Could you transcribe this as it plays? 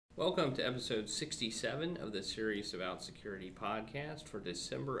Welcome to episode 67 of the Serious About Security podcast for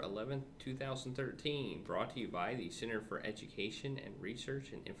December 11th, 2013, brought to you by the Center for Education and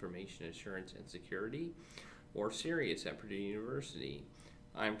Research in Information Assurance and Security, or CERIAS at Purdue University.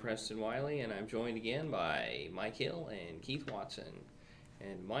 I'm Preston Wiley, and I'm joined again by Mike Hill and Keith Watson.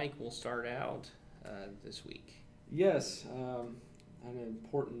 And Mike will start out this week. Yes, an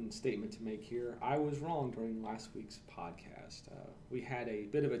important statement to make here. I was wrong during last week's podcast. We had a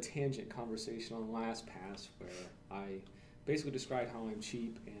bit of a tangent conversation on last pass where I basically described how I'm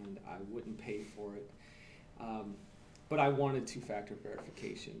cheap and I wouldn't pay for it. But I wanted two-factor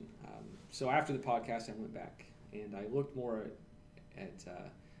verification. So after the podcast, I went back and I looked more at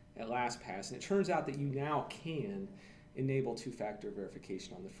LastPass, and it turns out that you now can enable two-factor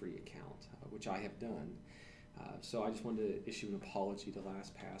verification on the free account, which I have done. So I just wanted to issue an apology to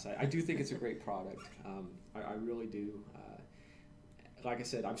LastPass. I do think it's a great product. I really do. Like I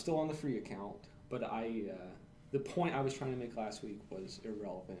said, I'm still on the free account, but the point I was trying to make last week was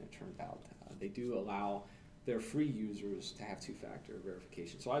irrelevant, it turned out. They do allow their free users to have two-factor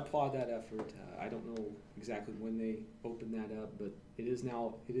verification. So I applaud that effort. I don't know exactly when they opened that up, but it is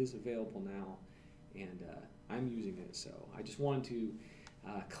available now, and I'm using it. So I just wanted to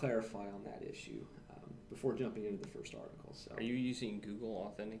clarify on that issue before jumping into the first article. So, are you using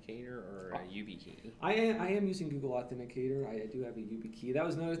Google Authenticator or YubiKey? I am using Google Authenticator. I do have a YubiKey. That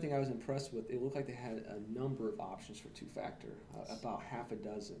was another thing I was impressed with. It looked like they had a number of options for two-factor, about half a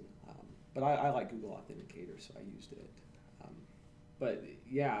dozen. But I like Google Authenticator, so I used it. But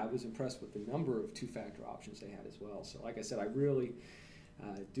yeah, I was impressed with the number of two-factor options they had as well. So like I said, I really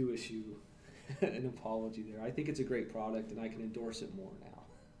do issue an apology there. I think it's a great product, and I can endorse it more now.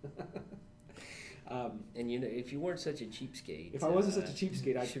 And if you weren't such a cheapskate, if I wasn't such a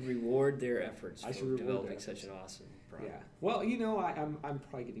cheapskate, I should reward their efforts for developing such an awesome product. Yeah. Well, I'm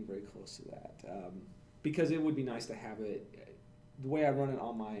probably getting very close to that because it would be nice to have it. The way I run it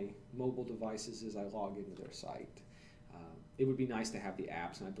on my mobile devices is I log into their site. It would be nice to have the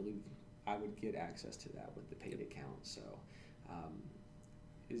apps, and I believe I would get access to that with the paid account. So,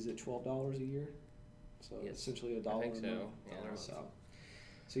 is it $12 a year? So yes. Essentially $1 I think so. a month. Yeah.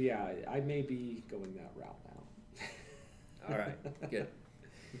 So yeah, I may be going that route now. All right, good.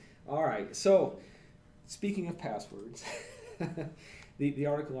 All right, so speaking of passwords, the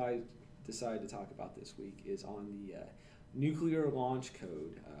article I decided to talk about this week is on the nuclear launch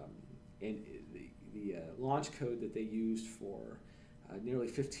code, and the launch code that they used for nearly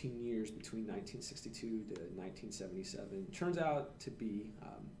 15 years between 1962 to 1977. Turns out to be,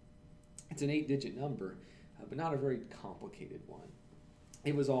 it's an 8-digit number, but not a very complicated one.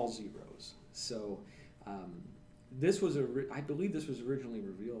 It was all zeros. So this was I believe this was originally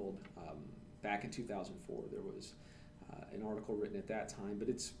revealed back in 2004. There was an article written at that time, but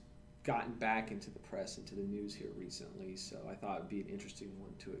it's gotten back into the press, into the news here recently. So I thought it'd be an interesting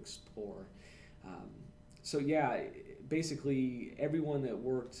one to explore. So yeah, basically everyone that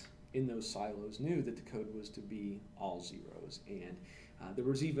worked in those silos knew that the code was to be all zeros, and there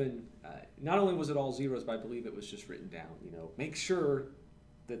was even not only was it all zeros, but I believe it was just written down. Make sure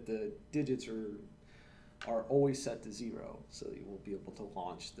that the digits are always set to 0, so that you will be able to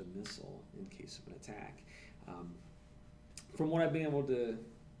launch the missile in case of an attack. From what I've been able to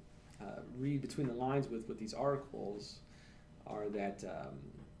read between the lines with these articles, are that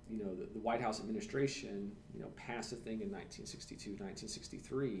the White House administration passed a thing in 1962,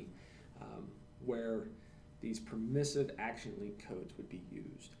 1963, where these permissive action link codes would be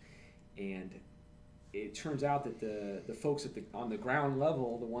used, and it turns out that the folks on the ground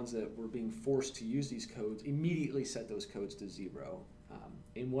level, the ones that were being forced to use these codes, immediately set those codes to 0.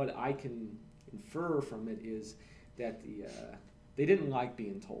 And what I can infer from it is that they didn't like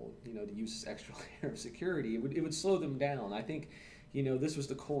being told, to use this extra layer of security. It would slow them down. I think, this was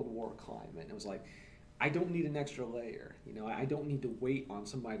the Cold War climate. It was like, I don't need an extra layer. I don't need to wait on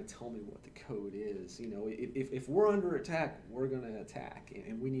somebody to tell me what the code is. If we're under attack, we're going to attack,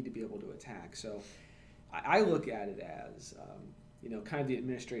 and we need to be able to attack. So I look at it as, kind of the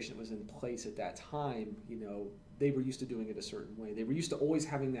administration that was in place at that time, they were used to doing it a certain way. They were used to always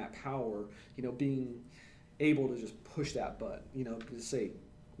having that power, being able to just push that button, to say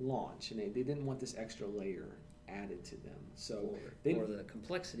launch, and they didn't want this extra layer added to them. So or the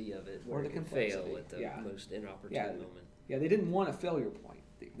complexity of it, where it can fail at the most inopportune moment. Yeah, they didn't want a failure point.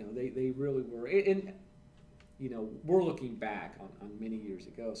 They really were. And we're looking back on many years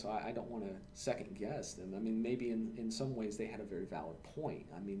ago, so I don't want to second guess them. I mean, maybe in some ways they had a very valid point.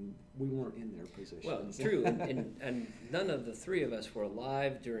 I mean, we weren't in their position. Well, true, and none of the three of us were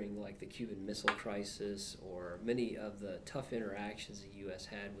alive during like the Cuban Missile Crisis or many of the tough interactions the U.S.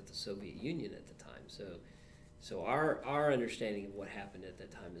 had with the Soviet Union at the time. So our understanding of what happened at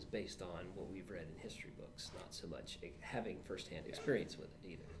that time is based on what we've read in history books, not so much having firsthand experience with it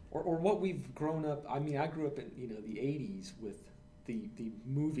either. Or what we've grown up. I mean, I grew up in the '80s with the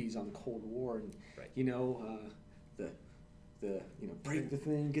movies on the Cold War, and the break the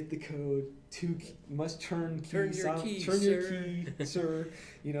thing, get the code, must turn key, turn your key, sir.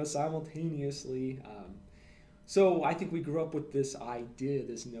 Simultaneously. So I think we grew up with this idea,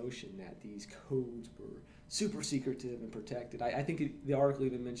 this notion that these codes were super secretive and protected. I think the article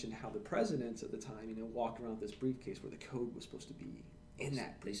even mentioned how the presidents at the time, walked around with this briefcase where the code was supposed to be in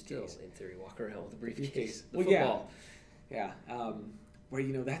that briefcase. They still, in theory, walk around with a briefcase. Well, football. Yeah.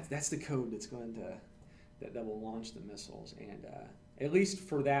 Where that's the code that's going to that will launch the missiles, and at least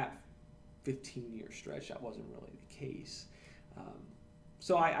for that 15-year stretch, that wasn't really the case.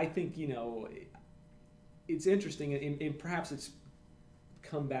 So I think it's interesting, and perhaps it's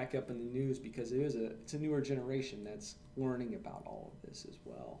come back up in the news because it's a newer generation that's learning about all of this as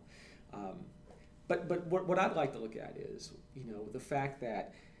well. But what I'd like to look at is the fact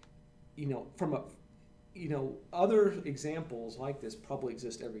that from other examples like this probably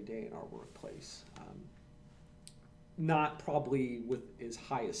exist every day in our workplace. Not probably with as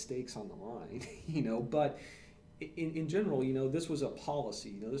high as stakes on the line, but in general, this was a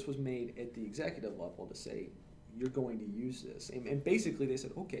policy. This was made at the executive level to say, you're going to use this. And basically they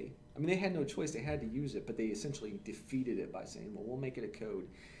said, okay. I mean, they had no choice. They had to use it, but they essentially defeated it by saying, well, we'll make it a code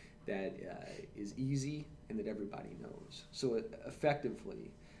that is easy and that everybody knows. So effectively,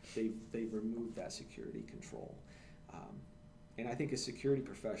 they've removed that security control. And I think as security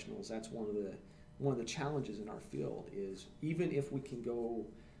professionals, that's one of the challenges in our field is even if we can go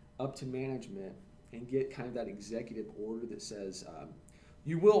up to management and get kind of that executive order that says,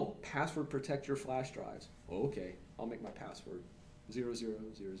 you will password protect your flash drives. Oh, okay, I'll make my password 0000.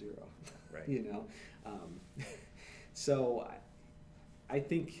 Right. So I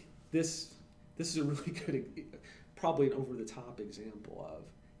think this is a really good, probably an over-the-top example of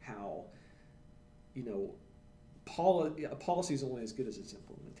how a policy is only as good as its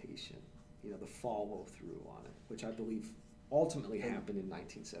implementation. The follow through on it, which I believe ultimately happened in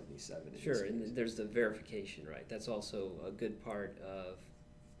 1977. Sure, and there's the verification, right? That's also a good part of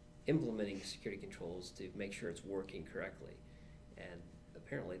implementing security controls to make sure it's working correctly. And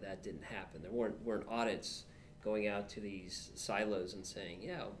apparently that didn't happen. There weren't audits going out to these silos and saying,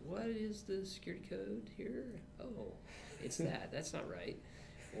 yeah, what is the security code here? Oh, it's that. That's not right.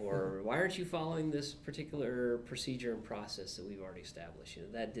 Or why aren't you following this particular procedure and process that we've already established?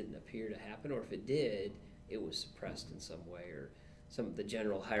 That didn't appear to happen, or if it did, it was suppressed in some way, or the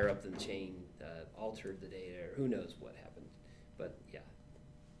general higher up the chain altered the data, or who knows what happened. But yeah,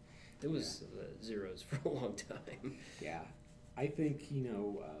 it was zeros for a long time. Yeah, I think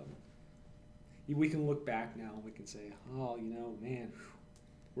we can look back now and we can say, oh, man,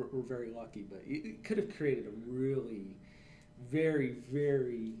 we're very lucky, but it could have created a really very,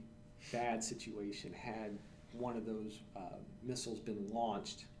 very bad situation had one of those missiles been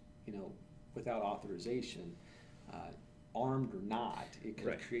launched, without authorization, armed or not. It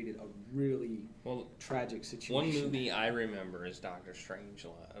could have created a really tragic situation. One movie I remember is Dr.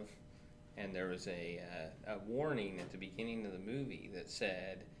 Strangelove, and there was a warning at the beginning of the movie that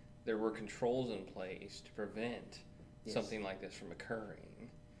said there were controls in place to prevent something like this from occurring.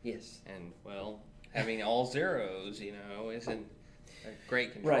 Yes. And, having all zeros, isn't a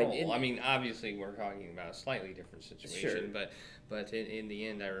great control. Right. I mean, obviously we're talking about a slightly different situation, sure. but in the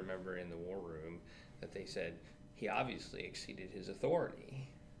end, I remember in the war room that they said he obviously exceeded his authority.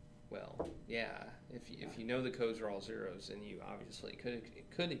 Well, yeah, if you know the codes are all zeros, then you obviously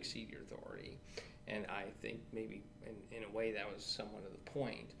could exceed your authority. And I think maybe in a way that was somewhat of the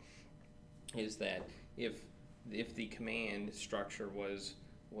point, is that if the command structure was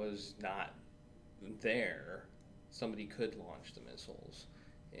not there, somebody could launch the missiles,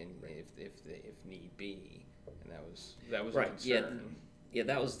 and if need be, and that was a concern. Yeah,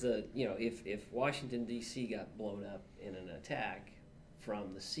 that was if Washington D.C. got blown up in an attack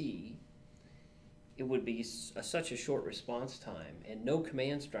from the sea, it would be such a short response time and no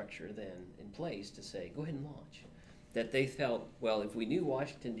command structure then in place to say go ahead and launch, that they felt, well, if we knew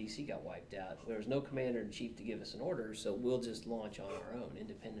Washington D.C. got wiped out, there was no commander in chief to give us an order, so we'll just launch on our own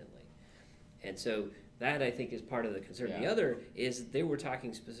independently. And so that, I think, is part of the concern. Yeah. The other is they were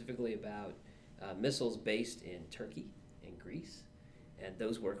talking specifically about missiles based in Turkey and Greece, and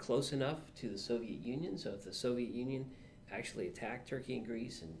those were close enough to the Soviet Union. So if the Soviet Union actually attacked Turkey and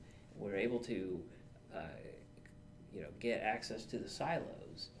Greece and were able to get access to the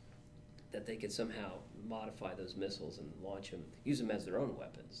silos, that they could somehow modify those missiles and launch them, use them as their own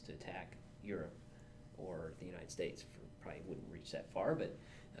weapons to attack Europe or the United States. Probably wouldn't reach that far, but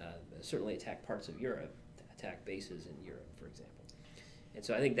certainly attack parts of Europe, attack bases in Europe, for example. And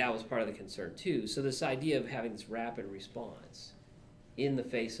so I think that was part of the concern too. So this idea of having this rapid response in the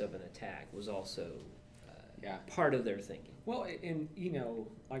face of an attack was also part of their thinking. Well, and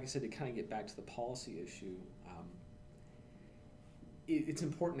like I said, to kind of get back to the policy issue, it's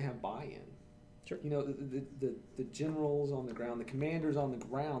important to have buy-in. Sure. The generals on the ground, the commanders on the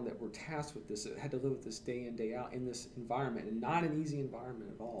ground that were tasked with this, that had to live with this day in, day out in this environment, and not an easy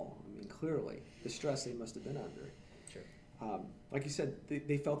environment at all. I mean, clearly, the stress they must have been under. Sure. Like you said,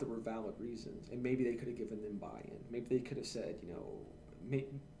 they felt there were valid reasons, and maybe they could have given them buy-in. Maybe they could have said,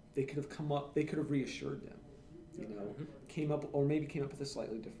 they could have come up, they could have reassured them, came up with a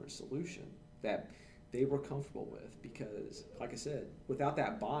slightly different solution that they were comfortable with, because, like I said, without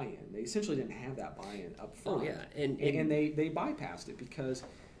that buy-in, they essentially didn't have that buy-in up front. Oh, yeah. And they bypassed it because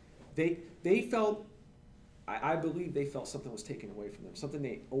they felt, I believe they felt something was taken away from them. Something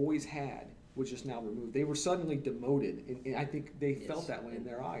they always had was just now removed. They were suddenly demoted, and I think they felt that way in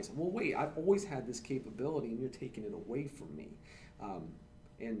their eyes. Well, wait, I've always had this capability, and you're taking it away from me.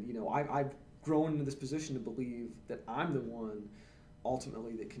 I've grown into this position to believe that I'm the one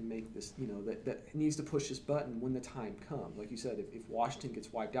ultimately that can make this, that needs to push this button when the time comes. Like you said, if Washington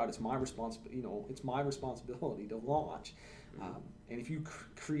gets wiped out, it's my responsibility to launch. And if you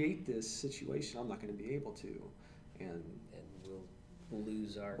create this situation, I'm not going to be able to, and we'll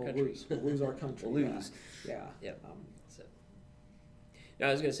lose our country. We'll lose our country. We'll lose. Yeah. Yep. Now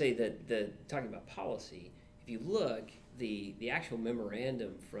I was going to say that talking about policy, if you look, the actual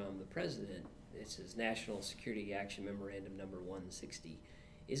memorandum from the president, it says National Security Action Memorandum number 160,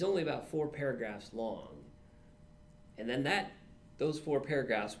 is only about 4 paragraphs long. And then those 4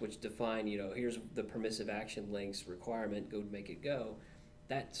 paragraphs, which define, here's the permissive action links requirement, go make it go,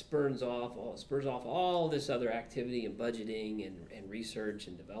 that spurs off all this other activity and budgeting and research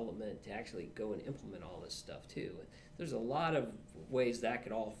and development to actually go and implement all this stuff too. There's a lot of ways that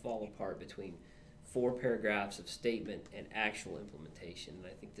could all fall apart between 4 paragraphs of statement and actual implementation, and I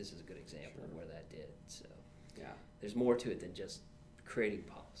think this is a good example of where that did. So, there's more to it than just creating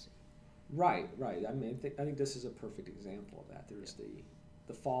policy. Right. I mean, I think this is a perfect example of that. There's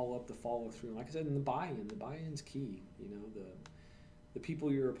the follow up, the follow through. Like I said, and the buy-in. The buy-in's key. The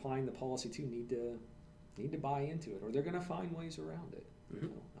people you're applying the policy to need to buy into it, or they're going to find ways around it. Mm-hmm.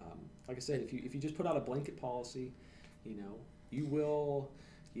 Like I said, if you just put out a blanket policy, you will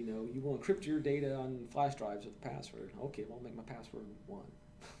encrypt your data on flash drives with a password. Okay, well, I'll make my password 1.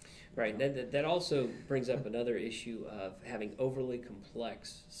 Right. That also brings up another issue of having overly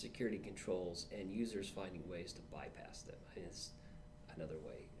complex security controls and users finding ways to bypass them. I mean, it's another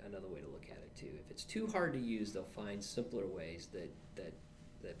way to look at it too. If it's too hard to use, they'll find simpler ways that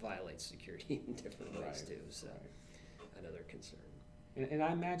violate security in different ways too. So another concern. And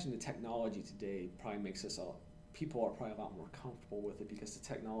I imagine the technology today probably makes us all. People are probably a lot more comfortable with it because the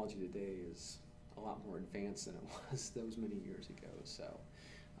technology today is a lot more advanced than it was those many years ago. So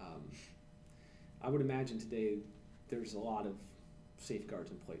I would imagine today there's a lot of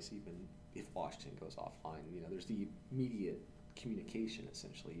safeguards in place, even if Washington goes offline. There's the immediate communication,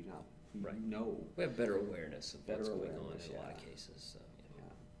 essentially. We have better awareness of what's going on in a lot of cases. So,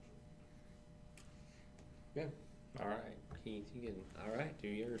 yeah. All right. Keith, you can do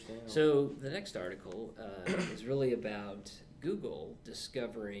yours now. So the next article is really about Google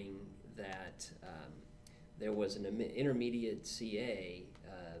discovering that there was an intermediate CA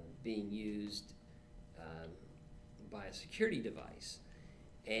being used by a security device,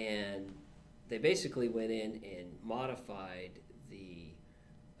 and they basically went in and modified the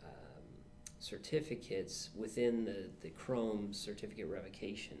certificates within the Chrome certificate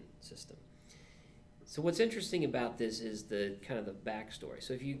revocation system. So what's interesting about this is the kind of the backstory.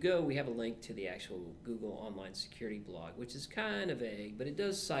 So if you go, we have a link to the actual Google online security blog, which is kind of vague, but it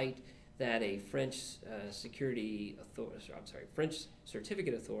does cite that a French French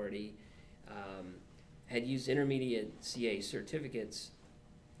certificate authority had used intermediate CA certificates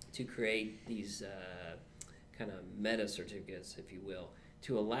to create these kind of meta certificates, if you will,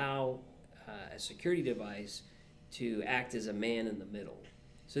 to allow a security device to act as a man in the middle,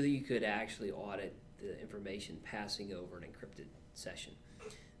 so that you could actually audit the information passing over an encrypted session.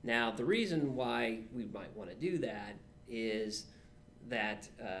 Now, the reason why we might want to do that is that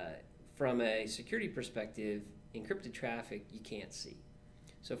from a security perspective, encrypted traffic you can't see.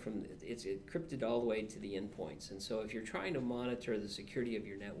 So it's encrypted all the way to the endpoints. And so if you're trying to monitor the security of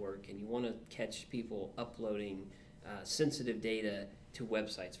your network and you want to catch people uploading sensitive data to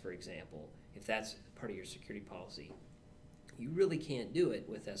websites, for example, if that's part of your security policy, you really can't do it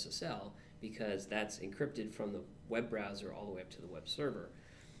with SSL because that's encrypted from the web browser all the way up to the web server.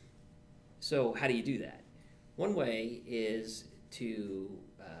 So how do you do that? One way is to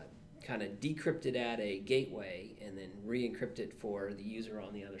kind of decrypt it at a gateway and then re-encrypt it for the user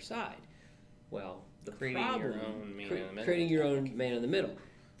on the other side. Well, creating your own man in the middle.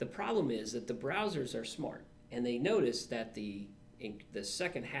 The problem is that the browsers are smart, and they notice that the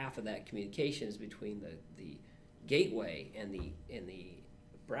second half of that communication is between the gateway and the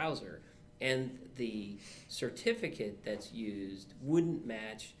browser, and the certificate that's used wouldn't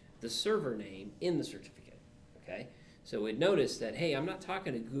match the server name in the certificate. Okay. So it noticed that, hey, I'm not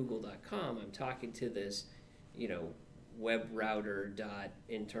talking to google.com, I'm talking to this,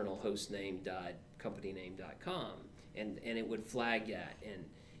 webrouter.internalhostname.companyname.com, and it would flag that, and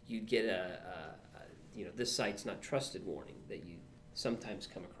you'd get this site's not trusted warning that you sometimes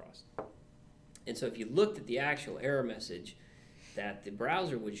come across. And so if you looked at the actual error message that the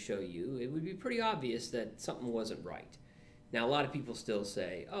browser would show you, it would be pretty obvious that something wasn't right. Now, a lot of people still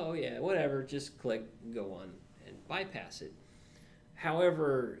say, oh yeah, whatever, just click, go on, and bypass it.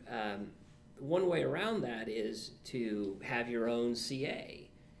 However, one way around that is to have your own CA,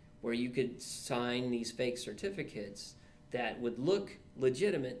 where you could sign these fake certificates that would look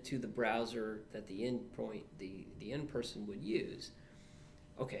legitimate to the browser that the endpoint, the end person would use.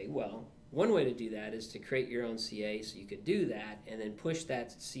 Okay, well, one way to do that is to create your own CA, so you could do that and then push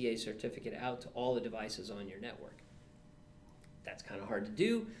that CA certificate out to all the devices on your network. That's kind of hard to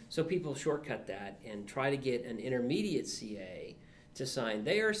do, so people shortcut that and try to get an intermediate CA to sign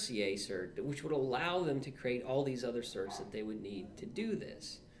their CA cert, which would allow them to create all these other certs that they would need to do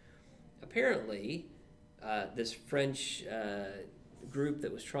this. Apparently, this French group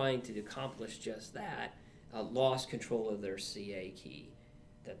that was trying to accomplish just that lost control of their CA key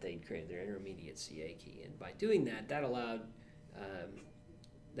that they'd created, their intermediate CA key. And by doing that,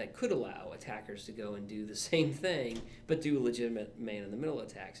 that could allow attackers to go and do the same thing, but do legitimate man-in-the-middle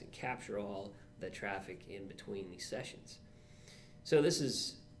attacks and capture all the traffic in between these sessions. So this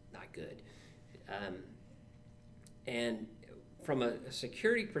is not good. And from a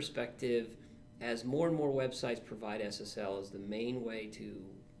security perspective, as more and more websites provide SSL as the main way to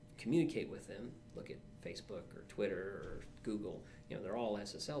communicate with them, look at Facebook or Twitter or Google, they're all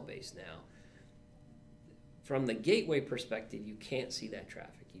SSL based now. From the gateway perspective, you can't see that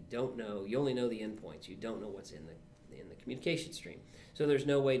traffic. You don't know. You only know the endpoints. You don't know what's in the communication stream. So there's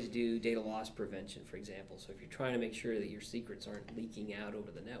no way to do data loss prevention, for example. So if you're trying to make sure that your secrets aren't leaking out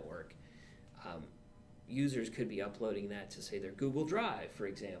over the network, users could be uploading that to, say, their Google Drive, for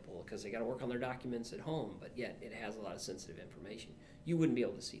example, because they got to work on their documents at home, but yet it has a lot of sensitive information. You wouldn't be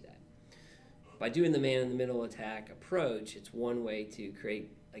able to see that. By doing the man-in-the-middle attack approach, it's one way to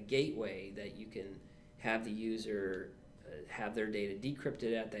create a gateway that you can have the user have their data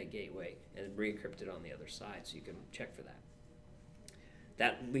decrypted at that gateway and re-encrypted on the other side, so you can check for that.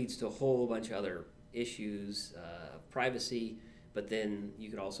 That leads to a whole bunch of other issues of privacy, but then you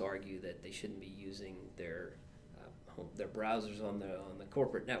could also argue that they shouldn't be using their browsers on the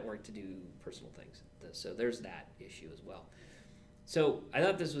corporate network to do personal things. So there's that issue as well. So I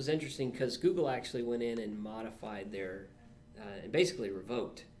thought this was interesting because Google actually went in and modified their and basically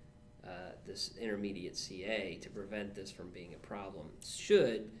revoked this intermediate CA to prevent this from being a problem,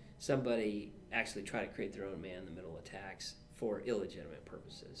 should somebody actually try to create their own man-in-the-middle attacks for illegitimate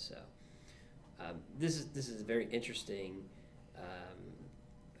purposes. So this is a very interesting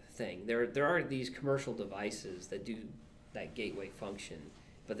thing. There are these commercial devices that do that gateway function,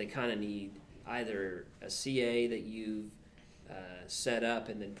 but they kind of need either a CA that you've set up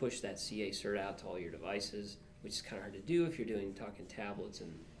and then push that CA cert out to all your devices, which is kind of hard to do if you're talking tablets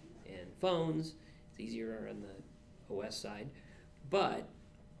and phones. It's easier on the OS side. But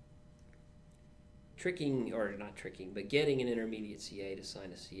getting an intermediate CA to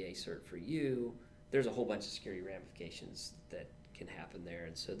sign a CA cert for you, there's a whole bunch of security ramifications that can happen there.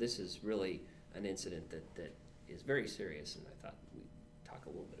 And so this is really an incident that is very serious, and I thought we'd talk a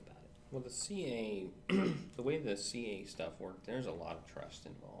little bit about it. Well, the CA, the way the CA stuff worked, there's a lot of trust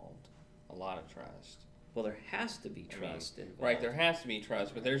involved. A lot of trust. Well, there has to be trust involved. Right, there has to be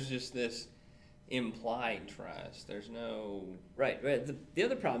trust, but there's just this, implied trust. There's no Right. The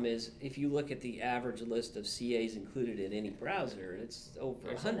other problem is if you look at the average list of CAs included in any browser, it's over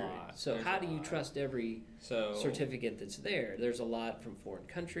There's a 100. lot. So There's how a do you lot. trust every certificate that's there? There's a lot from foreign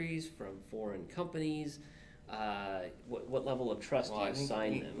countries, from foreign companies. What level of trust do you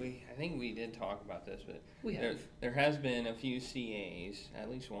assign them? I think we did talk about this, but We have. there has been a few CAs, at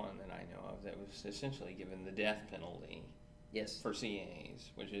least one that I know of, that was essentially given the death penalty Yes. for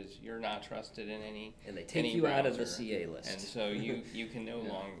CAs, which is you're not trusted in any. And they take any you out of the browser. CA list. And so you can no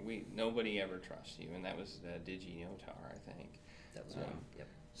Yeah. longer nobody ever trusts you, and that was DigiNotar, I think. That was Um, one. Yep.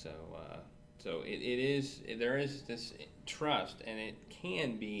 So there is this trust, and it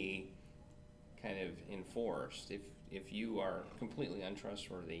can be kind of enforced. If you are completely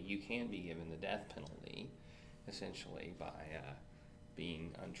untrustworthy, you can be given the death penalty, essentially by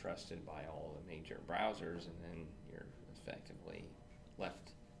being untrusted by all the major browsers, and then you're effectively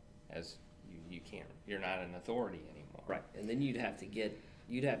left as you're not an authority anymore. Right. And then you'd have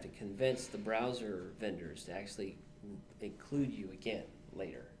to convince the browser vendors to actually include you again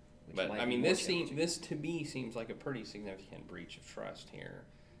later. Which But might I be mean, more this challenging. to me seems like a pretty significant breach of trust here,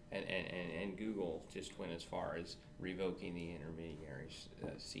 and Google just went as far as revoking the intermediary's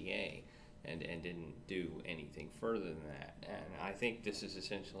CA, and didn't do anything further than that. And I think this is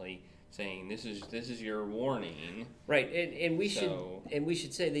essentially saying this is your warning. Right, and we So-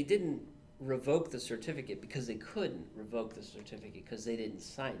 should say they didn't revoke the certificate because they couldn't revoke the certificate because they didn't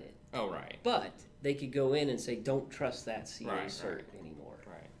sign it. Oh, right. But they could go in and say, "Don't trust that CA Right, cert right. anymore."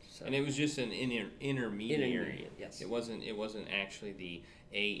 Right. So, And it was just an intermediary. Intermediate, yes. It wasn't actually the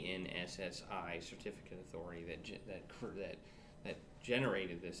ANSSI certificate authority that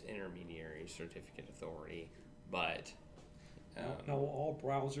generated this intermediary certificate authority, but Now, will all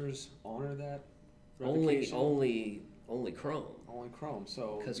browsers honor that only revocation? only Chrome, Only Chrome.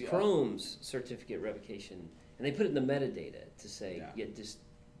 So because the- Chrome's certificate revocation, and they put it in the metadata to say, Yeah. just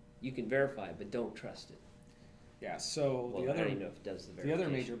you can verify, but don't trust it. Yeah. So Well, the I don't other even know if it does the the verification.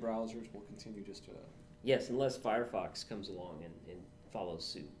 other major browsers will continue just to. Yes, unless Firefox comes along and follows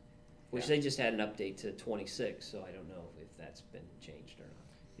suit, which Yeah. they just had an update to 26, so I don't know if that's been changed or not.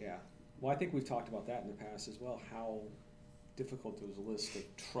 Yeah. Well, I think we've talked about that in the past as well. How difficult those lists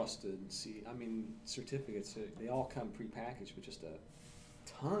of trusted certificates. They all come prepackaged with just a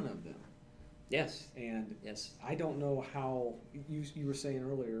ton of them. Yes, And yes. I don't know how you were saying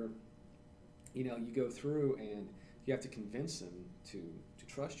earlier. You go through and you have to convince them to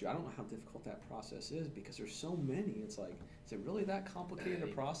trust you. I don't know how difficult that process is because there's so many. It's like, is it really that complicated a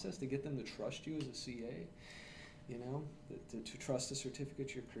process to get them to trust you as a CA? To trust the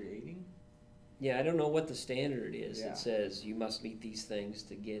certificate you're creating. Yeah, I don't know what the standard is Yeah. that says you must meet these things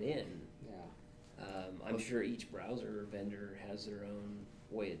to get in. Yeah. I'm sure each browser vendor has their own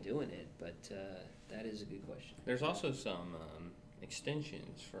way of doing it, but that is a good question. there's also some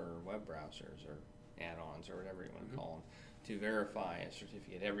extensions for web browsers or add-ons or whatever you want to call them to verify a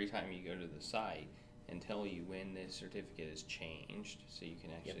certificate every time you go to the site and tell you when this certificate is changed, so you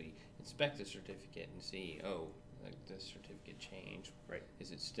can actually inspect the certificate and see, like this certificate changed. Right.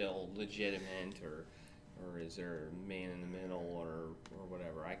 Is it still legitimate, or is there a man in the middle, or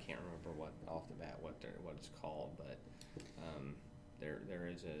whatever? I can't remember off the bat what it's called, but there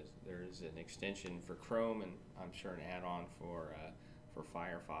is an extension for Chrome, and I'm sure an add-on for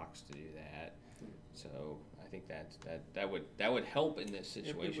Firefox to do that. So I think that would help in this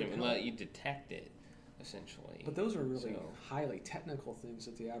situation and let you detect it, essentially. But those are really So- highly technical things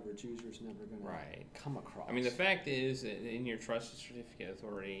that the average user is never going Right. to come across. I mean, the fact is that in your trusted certificate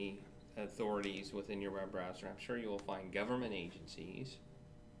authorities within your web browser, I'm sure you will find government agencies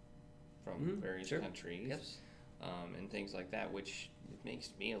from various sure. countries, Yes. and things like that, which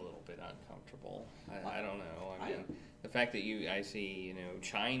makes me a little bit uncomfortable. I don't know. I mean, the fact that I see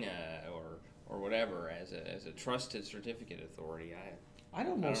China or whatever as a trusted certificate authority, I'd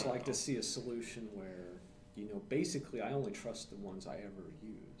almost don't like know. to see a solution where, basically I only trust the ones I ever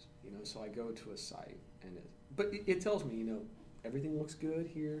use. So I go to a site but it tells me, everything looks good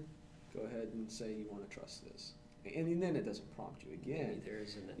here. Go ahead and say you want to trust this, and then it doesn't prompt you Maybe again. there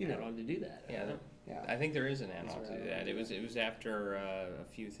is an You know. add-on to do that. I don't know. Yeah. I think there is an Is add-on there to an that. add-on It to was after a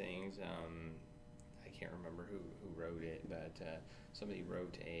few things. I can't remember who wrote it, but somebody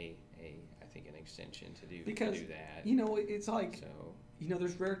wrote I think an extension to do that. It's like So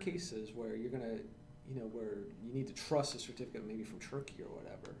there's rare cases where you're gonna where you need to trust a certificate maybe from Turkey or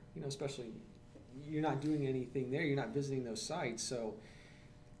whatever. Especially you're not doing anything there. You're not visiting those sites, so.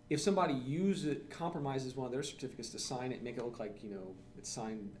 If somebody compromises one of their certificates to sign it, make it look like it's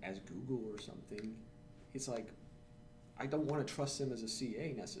signed as Google or something, it's like I don't want to trust them as a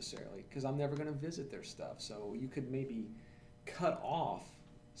CA necessarily because I'm never going to visit their stuff. So you could maybe cut off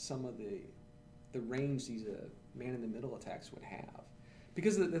some of the range these man-in-the-middle attacks would have.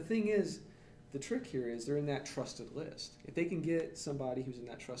 Because the thing is, the trick here is they're in that trusted list. If they can get somebody who's in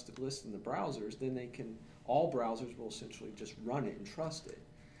that trusted list in the browsers, then all browsers will essentially just run it and trust it.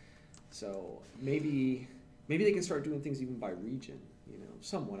 So maybe they can start doing things even by region,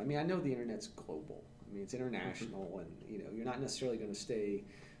 somewhat. I mean, I know the internet's global. I mean, it's international, and you're not necessarily going to stay,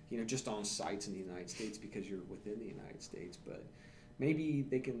 just on sites in the United States because you're within the United States, but maybe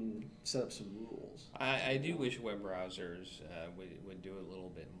they can set up some rules. I do wish web browsers would do a little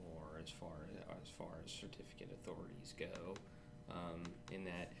bit more as far as certificate authorities go, in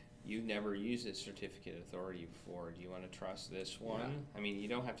that you've never used a certificate authority before. Do you want to trust this one? Yeah. I mean, you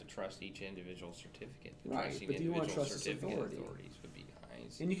don't have to trust each individual certificate. Right, but do you want to trust certificate authority? Authorities would be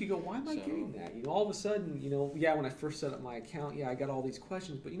nice. And you could go, why am I getting that? All of a sudden, when I first set up my account, I got all these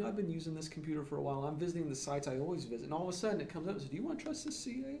questions, but I've been using this computer for a while. I'm visiting the sites I always visit, and all of a sudden it comes up and says, do you want to trust this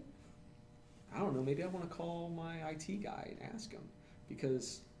CA? I don't know. Maybe I want to call my IT guy and ask him,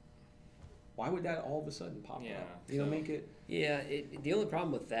 because why would that all of a sudden pop up? Make it. Yeah, the only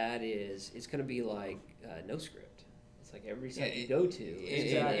problem with that is it's going to be like NoScript. It's like every site you go to,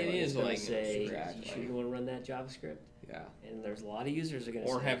 it is like say, exactly. You want to run that JavaScript? Yeah. And there's a lot of users are going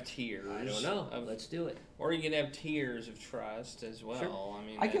to say, or have tiers. I don't know. Let's do it. Or you can have tiers of trust as well. Sure. I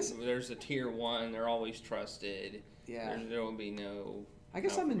mean, I guess there's a tier 1. They're always trusted. Yeah. There will be no. I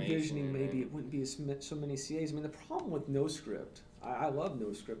guess I'm envisioning maybe it wouldn't be so many CAs. I mean, the problem with NoScript, I love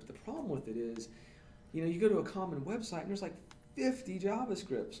NoScript, but the problem with it is, you go to a common website and there's like 50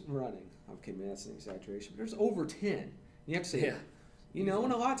 JavaScripts running. Okay, man, that's an exaggeration, but there's over 10. And you have to say, and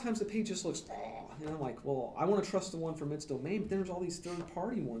a lot of times the page just looks, and I'm like, well, I want to trust the one from its domain, but then there's all these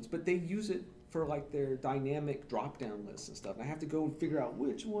third-party ones, but they use it for like their dynamic drop-down lists and stuff, and I have to go and figure out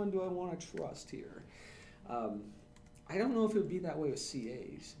which one do I want to trust here. I don't know if it would be that way with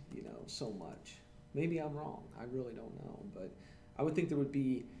CAs, so much. Maybe I'm wrong. I really don't know, but I would think there would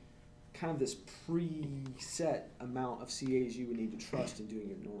be kind of this preset amount of CAs you would need to trust in doing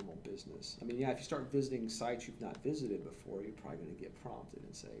your normal business. I mean, if you start visiting sites you've not visited before, you're probably going to get prompted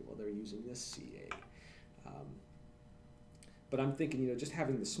and say, well, they're using this CA. But I'm thinking, just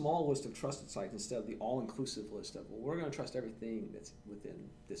having the small list of trusted sites instead of the all-inclusive list of, well, we're going to trust everything that's within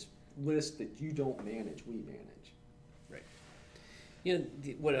this list that you don't manage, we manage. Right.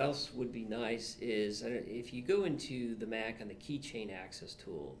 What else would be nice is if you go into the Mac on the keychain access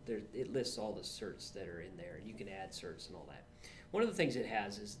tool, it lists all the certs that are in there, and you can add certs and all that. One of the things it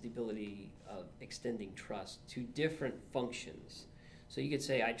has is the ability of extending trust to different functions. So you could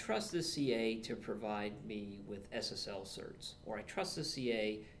say, I trust this CA to provide me with SSL certs, or I trust the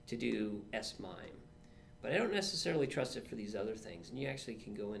CA to do SMIME, but I don't necessarily trust it for these other things, and you actually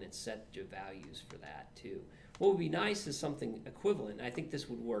can go in and set your values for that too. What would be nice is something equivalent. I think this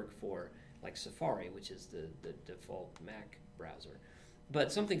would work for like Safari, which is the default Mac browser.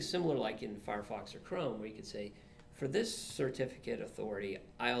 But something similar like in Firefox or Chrome, where you could say, for this certificate authority,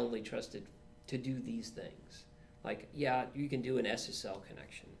 I only trust it to do these things. Like, you can do an SSL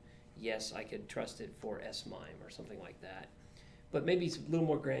connection. Yes, I could trust it for SMIME or something like that. But maybe it's a little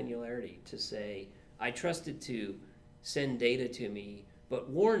more granularity to say, I trust it to send data to me, but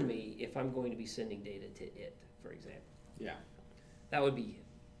warn me if I'm going to be sending data to it, for example. Yeah. That would be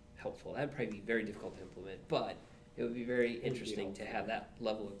helpful. That would probably be very difficult to implement, but it would be very interesting to have that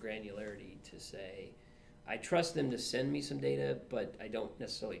level of granularity to say, I trust them to send me some data, but I don't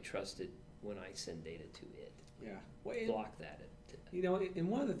necessarily trust it when I send data to it. Yeah. Well, block that. And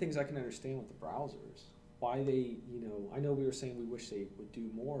one of the things I can understand with the browsers, why they, I know we were saying we wish they would do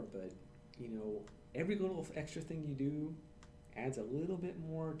more, but, every little extra thing you do adds a little bit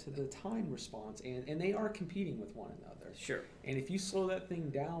more to the time response, and they are competing with one another. Sure. And if you slow that thing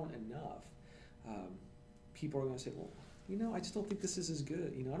down enough, people are going to say, well, I just don't think this is as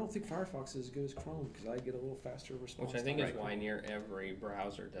good. I don't think Firefox is as good as Chrome because I get a little faster response. Which I think is why near every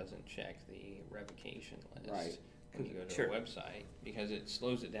browser doesn't check the revocation list when you go to a website, because it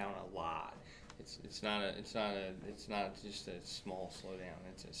slows it down a lot. It's not just a small slowdown.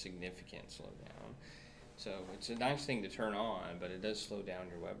 It's a significant slowdown. So it's a nice thing to turn on, but it does slow down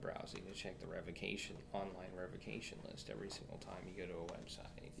your web browsing to check the online revocation list every single time you go to a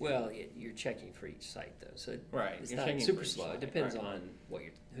website. Well, you're checking for each site though, so it's you're not super slow. It depends on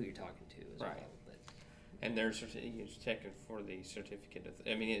who you're talking to as well. But. And you're checking for the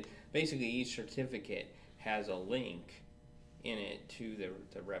certificate. Basically each certificate has a link in it to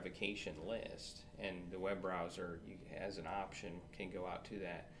the revocation list, and the web browser as an option can go out to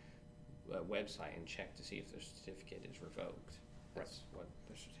that website and check to see if their certificate is revoked. That's what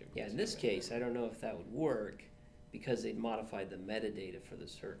their certificate. Yeah, in this case, I don't know if that would work because they'd modified the metadata for the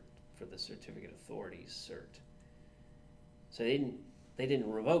certificate authorities cert. So they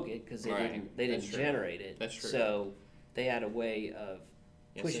didn't revoke it because they didn't generate it. That's true. So they had a way of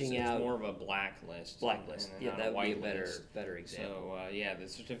pushing it's out more of a blacklist. Blacklist. And Yeah, not that would be a whitelist. better example. So the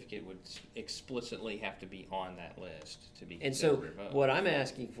certificate would explicitly have to be on that list to be And considered so revoked. what I'm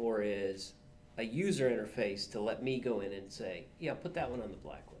asking for is a user interface to let me go in and say, yeah, put that one on the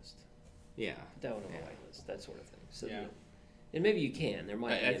blacklist. Yeah. Put that one on the Yeah. whitelist. That sort of thing. So Yeah. and maybe you can. There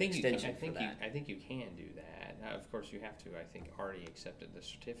might be an extension for that. I think you can do that. Of course, you have to, I think, already accepted the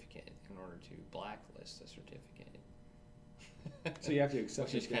certificate in order to blacklist the certificate. So you have to accept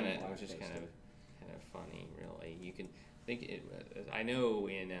which is it kind getting of blacklisted. funny, really. You can think it. I know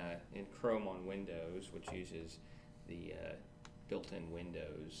in Chrome on Windows, which uses the built-in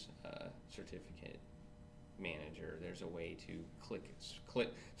Windows certificate manager, there's a way to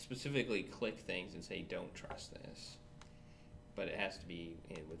specifically click things and say don't trust this, but it has to be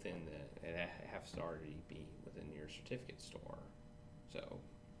within it has to already be within your certificate store. So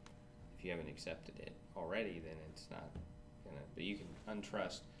if you haven't accepted it already, then it's not gonna. But you can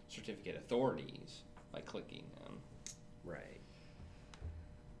untrust certificate authorities by clicking them. Right.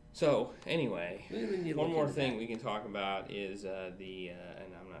 So anyway, You one look more into thing that. we can talk about is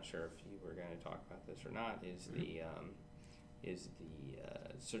and I'm not sure if you were going to talk about this or not, is the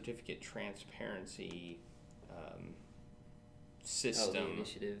certificate transparency system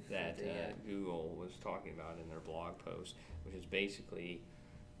initiative that that Google was talking about in their blog post, which is basically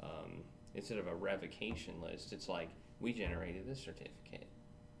instead of a revocation list, it's like we generated this certificate.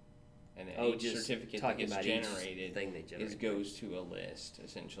 And then each just certificate that talking gets about each generated thing they generate. goes to a list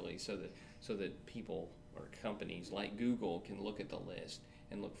essentially, so that people or companies like Google can look at the list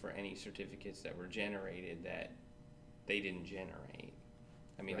and look for any certificates that were generated that they didn't generate.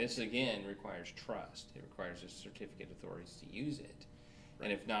 I mean, Right. this again requires trust. It requires the certificate authorities to use it,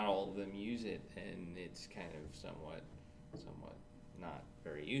 Right. and if not all of them use it, then it's kind of somewhat not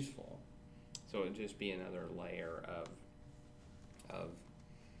very useful. So it'd just be another layer of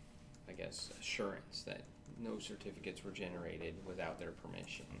I guess assurance that no certificates were generated without their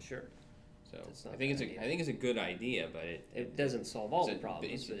permission. Sure. So That's not I think a bad it's a good idea, but It doesn't solve all the it's a-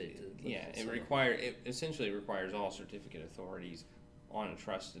 problems, but it essentially requires all certificate authorities on a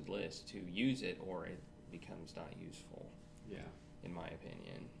trusted list to use it, or it becomes not useful, Yeah. in my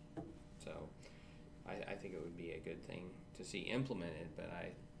opinion. So I think it would be a good thing to see implemented, but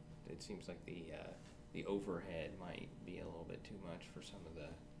it seems like the overhead might be a little bit too much for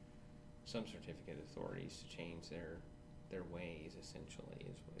some certificate authorities to change their ways. Essentially,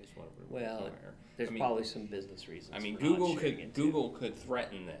 is what it would Well, require. there's I mean, probably some business reasons. I mean, for not Google sharing it, Google could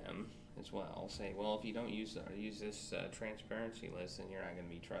threaten them as well. Say, well, if you don't use this transparency list, then you're not going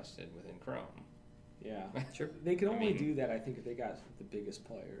to be trusted within Chrome. Yeah. Sure. They could I only mean- do that, I think, if they got the biggest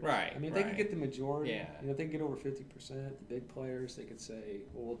players. Right, I mean, if they could right. get the majority, Yeah. if they could get over 50%, the big players, they could say,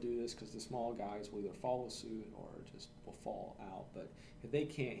 well, we'll do this because the small guys will either follow suit or just will fall out. But if they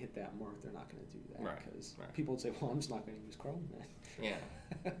can't hit that mark, they're not going to do that Right, because right. people would say, well, I'm just not going to use Chrome then. Yeah,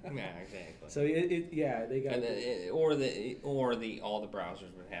 yeah, exactly. So they got. And all the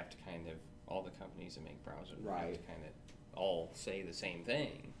browsers would have to all the companies that make browsers would have Right. to all say the same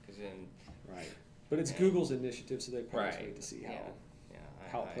thing, because then Right. But it's Yeah. Google's initiative, so they probably just Right. wait to see how. yeah,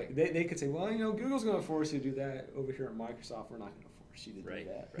 How they could say, well, Google's going to force you to do that. Over here at Microsoft, we're not going to force you to Right,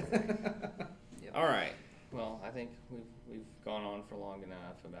 do that. right. Yep. All right. Well, I think we've gone on for long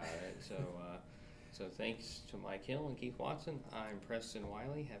enough about it. So thanks to Mike Hill and Keith Watson. I'm Preston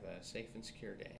Wiley. Have a safe and secure day.